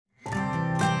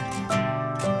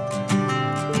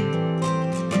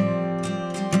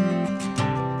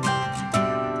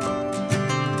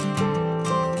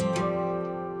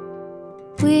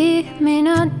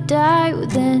die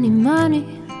with any money,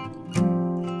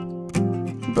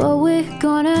 but we're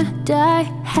gonna die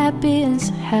happy as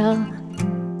hell.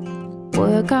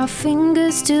 Work our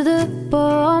fingers to the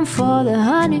bone for the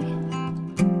honey,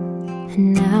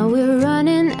 and now we're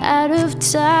running out of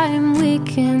time we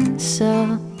can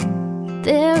sell.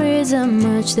 There isn't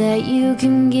much that you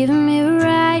can give me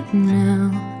right now,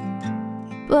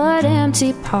 but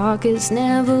empty pockets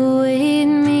never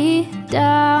weighed me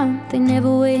down. They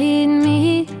never weighed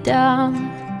me down.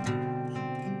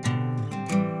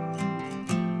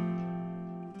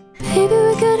 Maybe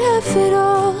we could have it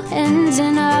all,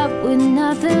 ending up with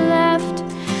nothing left.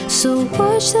 So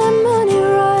watch that money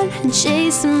run and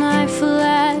chase my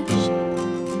flash.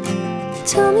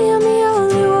 Tell me I'm the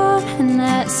only one, and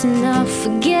that's enough.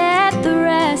 Forget the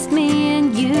rest, me and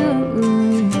you.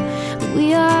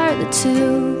 We are the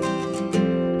two,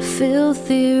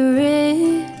 filthy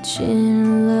rich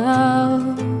in love.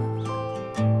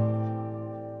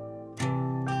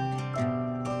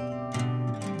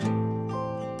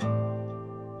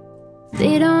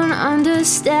 They don't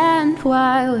understand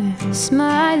why we're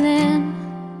smiling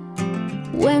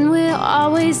when we're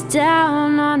always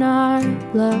down on our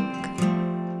luck.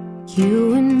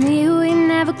 You and me, we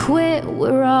never quit,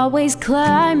 we're always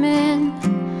climbing.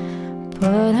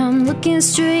 But I'm looking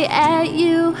straight at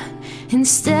you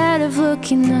instead of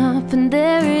looking up, and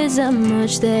there isn't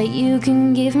much that you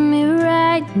can give me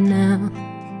right now,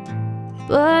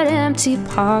 but empty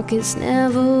pockets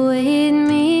never weighed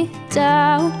me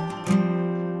down.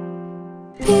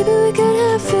 Maybe we could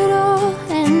have it all,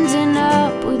 ending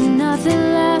up with nothing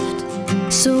left.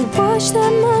 So watch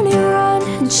that money run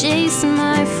and chase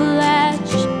my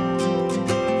flash.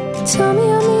 Tell me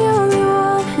I'm the only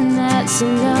one, and that's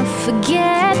enough.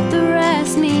 Forget the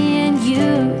rest, me and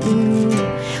you.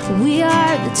 We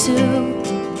are the two,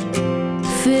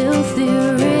 filthy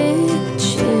rich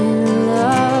in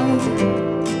love.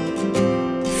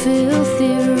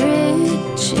 Filthy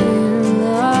rich in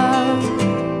love.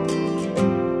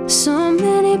 So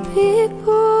many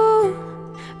people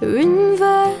are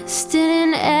invested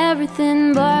in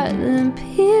everything but the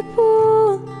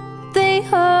people they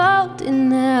hold in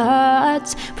their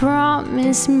hearts.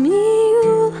 Promise me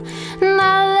you'll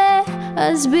not let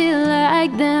us be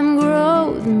like them.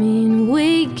 Grow with me and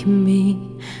we can be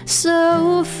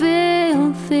so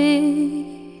filthy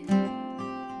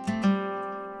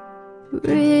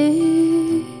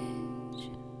rich.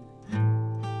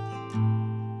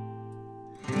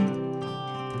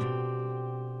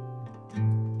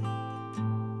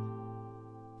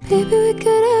 Maybe we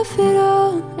could have it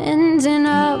all, ending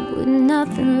up with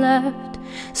nothing left.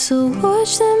 So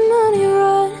watch that money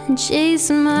run and chase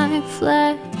my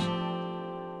flash.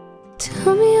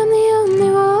 Tell me I'm the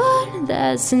only one,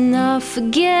 that's enough.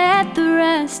 Forget the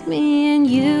rest, me and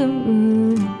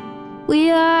you.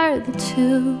 We are the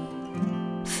two,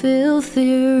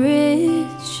 filthy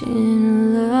rich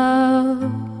in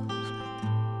love.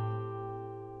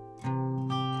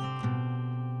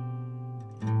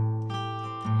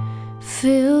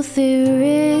 Filthy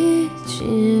rich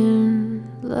in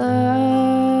love.